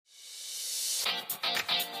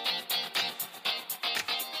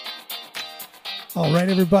All right,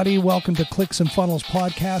 everybody, welcome to Clicks and Funnels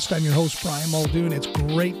Podcast. I'm your host, Brian Muldoon. It's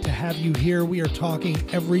great to have you here. We are talking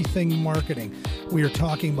everything marketing. We are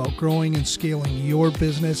talking about growing and scaling your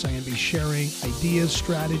business. I'm going to be sharing ideas,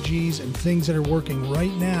 strategies, and things that are working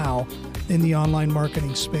right now in the online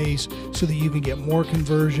marketing space so that you can get more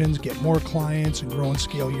conversions, get more clients, and grow and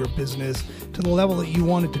scale your business to the level that you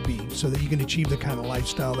want it to be so that you can achieve the kind of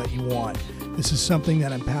lifestyle that you want. This is something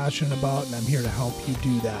that I'm passionate about, and I'm here to help you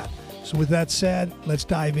do that. So with that said, let's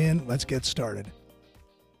dive in. Let's get started.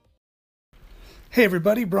 Hey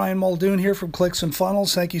everybody, Brian Muldoon here from Clicks and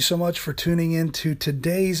Funnels. Thank you so much for tuning in to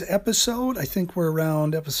today's episode. I think we're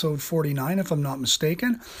around episode 49 if I'm not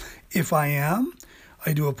mistaken. If I am,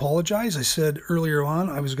 I do apologize. I said earlier on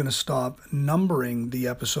I was going to stop numbering the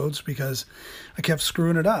episodes because I kept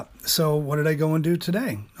screwing it up. So what did I go and do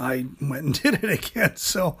today? I went and did it again.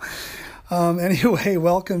 So anyway,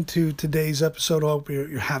 welcome to today's episode. I hope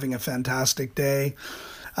you're having a fantastic day.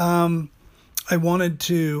 I wanted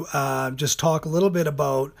to just talk a little bit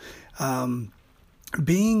about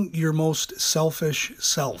being your most selfish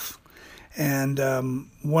self. And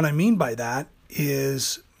what I mean by that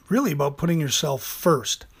is really about putting yourself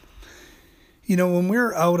first. You know, when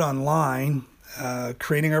we're out online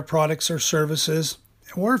creating our products or services,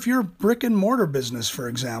 or if you're a brick and mortar business, for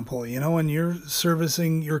example, you know, and you're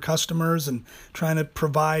servicing your customers and trying to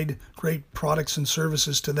provide great products and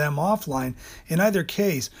services to them offline, in either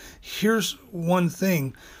case, here's one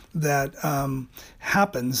thing that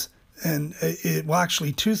happens, and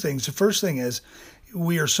actually two things. The first thing is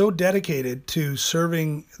we are so dedicated to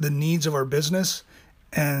serving the needs of our business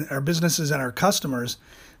and our businesses and our customers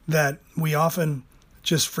that we often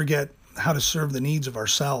just forget how to serve the needs of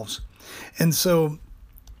ourselves. And so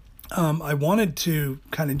I wanted to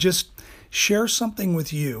kind of just share something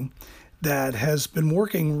with you that has been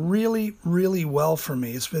working really, really well for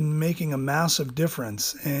me. It's been making a massive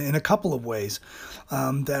difference in a couple of ways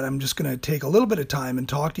that I'm just going to take a little bit of time and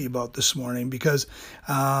talk to you about this morning because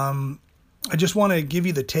I just want to give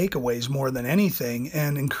you the takeaways more than anything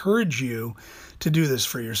and encourage you to do this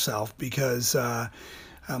for yourself because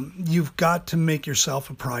you've got to make yourself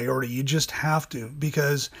a priority. You just have to,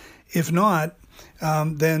 because if not,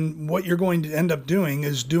 then what you're going to end up doing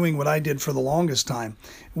is doing what I did for the longest time,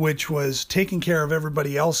 which was taking care of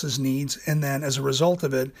everybody else's needs. And then as a result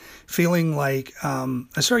of it, feeling like I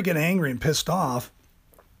started getting angry and pissed off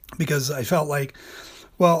because I felt like,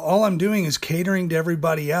 well, all I'm doing is catering to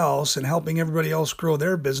everybody else and helping everybody else grow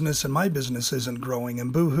their business, and my business isn't growing,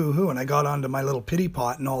 and boo-hoo-hoo. And I got onto my little pity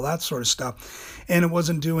pot and all that sort of stuff. And it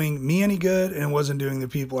wasn't doing me any good, and it wasn't doing the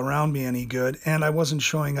people around me any good, and I wasn't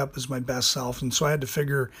showing up as my best self. And so I had to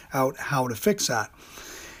figure out how to fix that.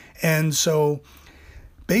 And so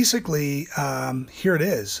basically, here it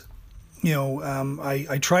is. You know,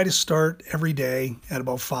 I try to start every day at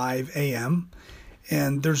about 5 a.m.,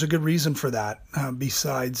 and there's a good reason for that.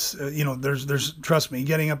 Besides, you know, there's trust me,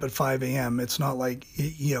 getting up at 5 a.m., it's not like,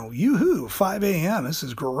 you know, yoo-hoo, 5 a.m., this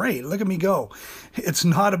is great, look at me go. It's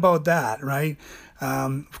not about that, right?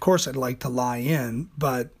 Of course, I'd like to lie in,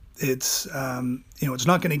 but it's, you know, it's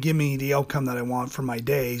not going to give me the outcome that I want for my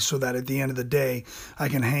day so that at the end of the day, I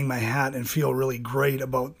can hang my hat and feel really great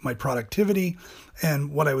about my productivity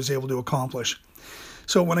and what I was able to accomplish.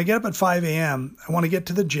 So when I get up at 5 a.m., I want to get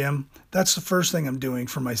to the gym. That's the first thing I'm doing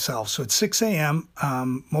for myself. So at 6 a.m.,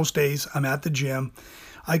 most days I'm at the gym.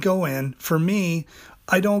 I go in. For me,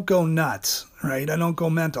 I don't go nuts, right? I don't go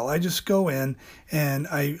mental. I just go in and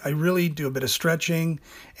I really do a bit of stretching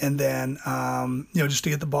and then, you know, just to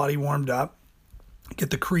get the body warmed up, get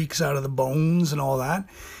the creaks out of the bones and all that.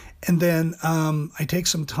 And then I take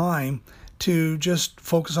some time to just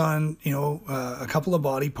focus on, you know, a couple of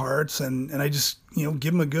body parts and I just, you know,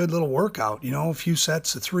 give them a good little workout, you know, a few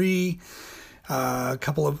sets of 3, a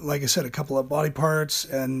couple of, like I said, a couple of body parts.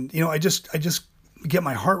 And, you know, I just get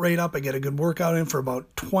my heart rate up. I get a good workout in for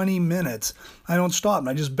about 20 minutes. I don't stop and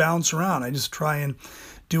I just bounce around. I just try and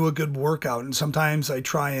do a good workout. And sometimes I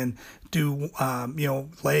try and do, you know,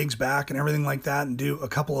 legs, back and everything like that and do a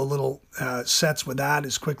couple of little sets with that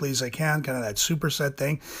as quickly as I can, kind of that superset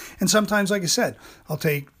thing. And sometimes, like I said, I'll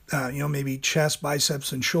take, you know, maybe chest,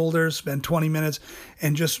 biceps, and shoulders, spend 20 minutes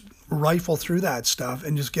and just rifle through that stuff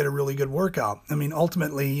and just get a really good workout. I mean,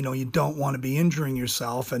 ultimately, you know, you don't want to be injuring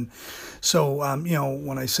yourself. And so, you know,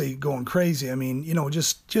 when I say going crazy, I mean, you know,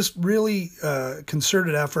 just really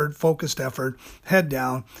concerted effort, focused effort, head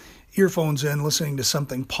down, earphones in, listening to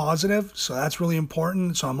something positive. So that's really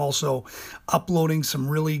important. So I'm also uploading some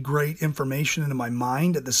really great information into my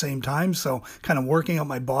mind at the same time. So kind of working out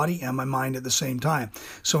my body and my mind at the same time.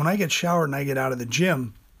 So when I get showered and I get out of the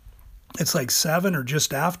gym, it's like 7 or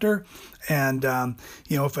just after. And,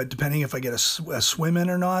 depending if I get a swim in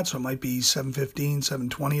or not, so it might be 7:15,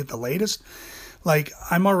 7:20 at the latest, like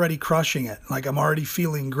I'm already crushing it. Like I'm already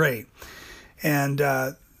feeling great. And,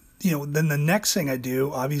 then the next thing I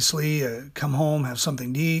do, obviously, come home, have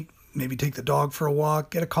something to eat, maybe take the dog for a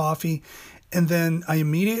walk, get a coffee. And then I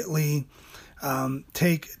immediately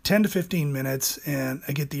take 10 to 15 minutes and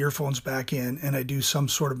I get the earphones back in and I do some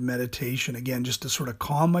sort of meditation, again, just to sort of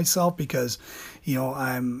calm myself because,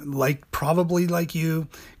 I'm probably like you,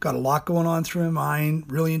 got a lot going on through my mind,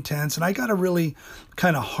 really intense. And I got to really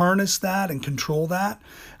kind of harness that and control that.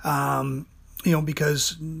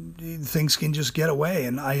 Because things can just get away,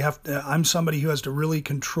 and I'm somebody who has to really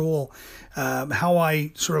control how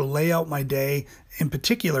I sort of lay out my day, in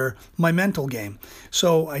particular, my mental game.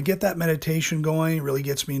 So I get that meditation going, it really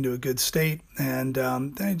gets me into a good state, and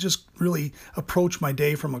then I just really approach my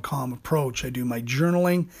day from a calm approach. I do my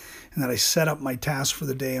journaling, and then I set up my tasks for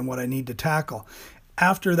the day and what I need to tackle.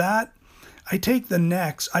 After that, I take the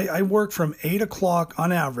next, I work from 8 o'clock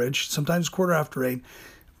on average, sometimes quarter after 8,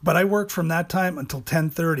 but I work from that time until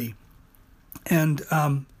 10:30, and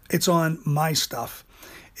it's on my stuff.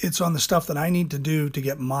 It's on the stuff that I need to do to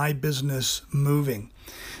get my business moving.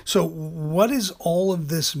 So what does all of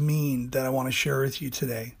this mean that I want to share with you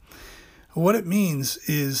today? What it means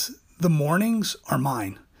is the mornings are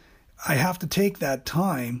mine. I have to take that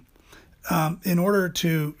time in order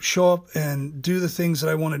to show up and do the things that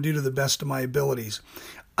I want to do to the best of my abilities.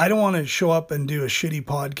 I don't want to show up and do a shitty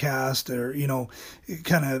podcast or,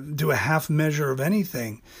 kind of do a half measure of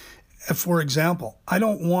anything. For example, I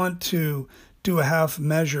don't want to do a half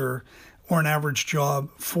measure or an average job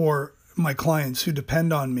for my clients who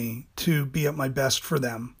depend on me to be at my best for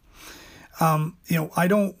them. I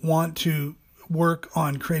don't want to work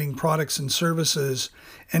on creating products and services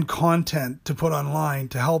and content to put online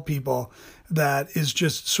to help people that is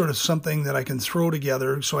just sort of something that I can throw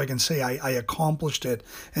together so I can say I accomplished it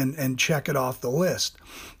and check it off the list.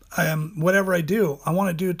 Whatever I do, I want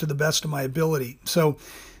to do it to the best of my ability. So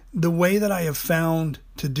the way that I have found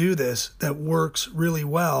to do this that works really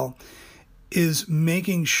well is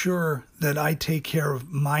making sure that I take care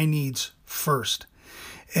of my needs first.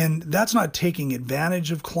 And that's not taking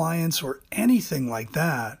advantage of clients or anything like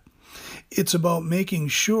that. It's about making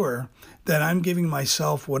sure that I'm giving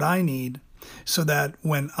myself what I need so that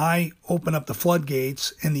when I open up the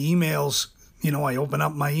floodgates and the emails, I open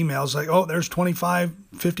up my emails like, oh, there's 25,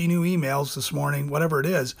 50 new emails this morning, whatever it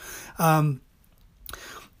is. I'm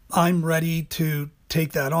ready to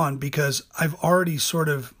take that on because I've already sort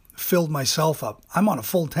of filled myself up. I'm on a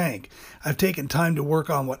full tank. I've taken time to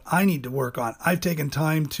work on what I need to work on. I've taken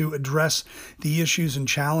time to address the issues and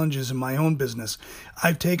challenges in my own business.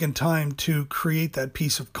 I've taken time to create that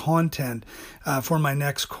piece of content for my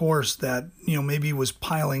next course that, maybe was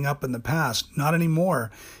piling up in the past. Not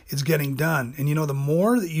anymore. It's getting done. And, the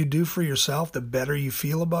more that you do for yourself, the better you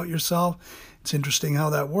feel about yourself. It's interesting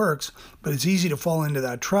how that works, but it's easy to fall into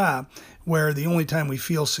that trap where the only time we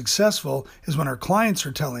feel successful is when our clients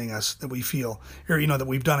are telling us that we feel, or, that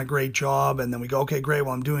we've done a great job. And then we go, okay, great.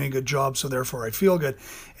 Well, I'm doing a good job. So therefore I feel good.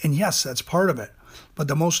 And yes, that's part of it. But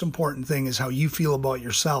the most important thing is how you feel about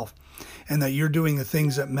yourself and that you're doing the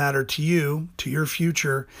things that matter to you, to your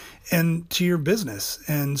future, and to your business.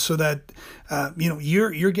 And so that,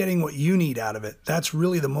 you're getting what you need out of it. That's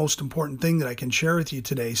really the most important thing that I can share with you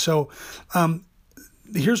today. So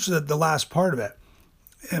here's the last part of it.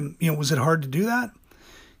 Was it hard to do that?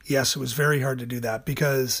 Yes, it was very hard to do that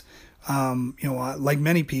because, like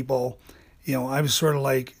many people, I was sort of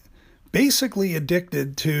like basically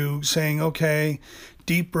addicted to saying, okay,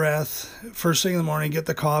 deep breath, first thing in the morning, get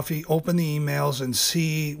the coffee, open the emails and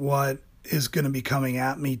see what is going to be coming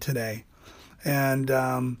at me today. And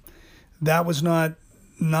that was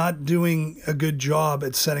not doing a good job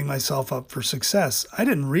at setting myself up for success. I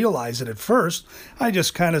didn't realize it at first. I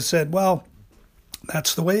just kind of said, well,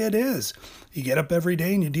 that's the way it is. You get up every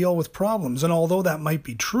day and you deal with problems. And although that might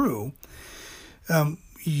be true,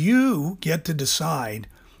 you get to decide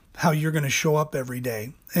how you're going to show up every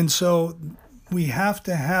day. And so we have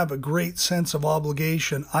to have a great sense of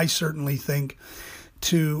obligation, I certainly think,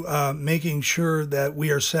 to making sure that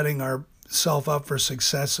we are setting self up for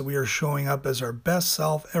success, that we are showing up as our best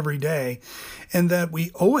self every day, and that we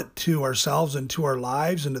owe it to ourselves and to our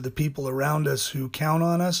lives and to the people around us who count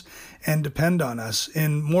on us and depend on us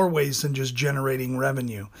in more ways than just generating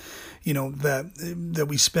revenue. That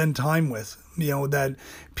we spend time with, that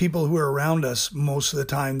people who are around us most of the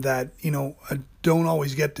time that, don't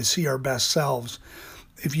always get to see our best selves.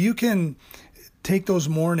 If you can take those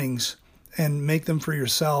mornings and make them for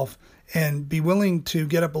yourself and be willing to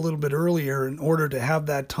get up a little bit earlier in order to have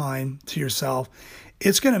that time to yourself,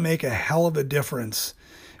 it's going to make a hell of a difference.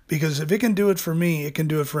 Because if it can do it for me, it can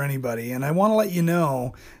do it for anybody. And I want to let you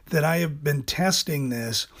know that I have been testing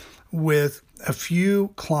this with a few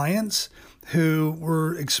clients who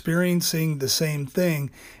were experiencing the same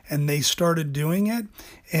thing, and they started doing it,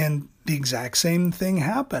 and the exact same thing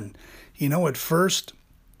happened. At first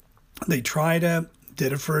they tried it,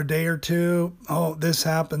 did it for a day or two. Oh, this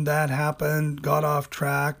happened, that happened, got off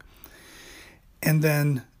track. And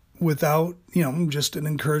then without, just an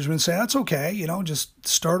encouragement, say, that's okay, just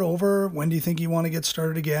start over. When do you think you want to get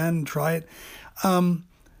started again? Try it.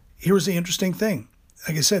 Here's the interesting thing.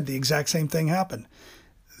 Like I said, the exact same thing happened.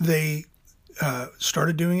 They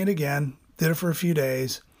started doing it again, did it for a few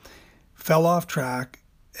days, fell off track,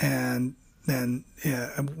 and then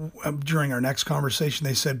during our next conversation,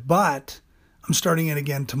 they said, but I'm starting it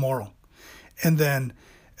again tomorrow. And then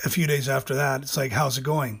a few days after that, it's like, how's it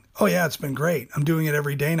going? Oh, yeah, it's been great. I'm doing it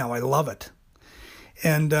every day now. I love it.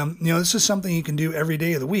 And, this is something you can do every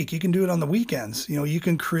day of the week. You can do it on the weekends. You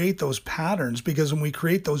can create those patterns, because when we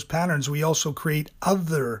create those patterns, we also create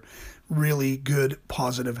other really good,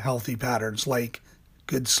 positive, healthy patterns, like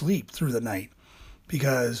good sleep through the night,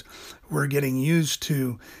 because we're getting used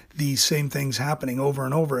to these same things happening over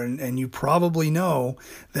and over. And you probably know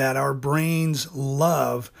that our brains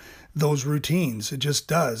love those routines. It just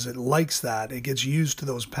does. It likes that. It gets used to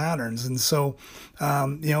those patterns. And so,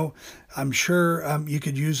 I'm sure you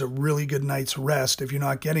could use a really good night's rest if you're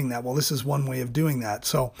not getting that. Well, this is one way of doing that.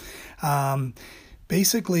 So,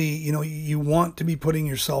 basically, you want to be putting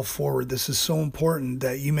yourself forward. This is so important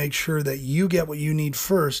that you make sure that you get what you need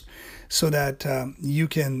first, so that you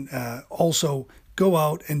can also go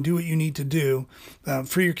out and do what you need to do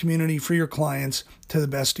for your community, for your clients, to the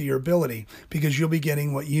best of your ability, because you'll be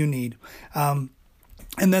getting what you need.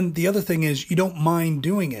 And then the other thing is, you don't mind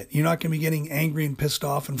doing it. You're not going to be getting angry and pissed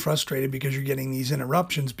off and frustrated because you're getting these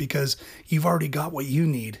interruptions, because you've already got what you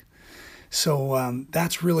need. So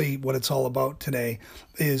that's really what it's all about today,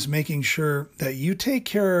 is making sure that you take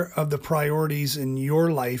care of the priorities in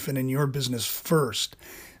your life and in your business first.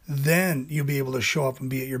 Then you'll be able to show up and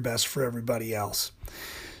be at your best for everybody else.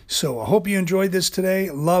 So I hope you enjoyed this today.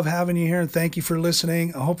 Love having you here, and thank you for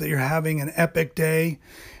listening. I hope that you're having an epic day.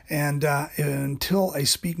 And until I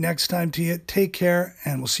speak next time to you, take care,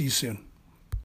 and we'll see you soon.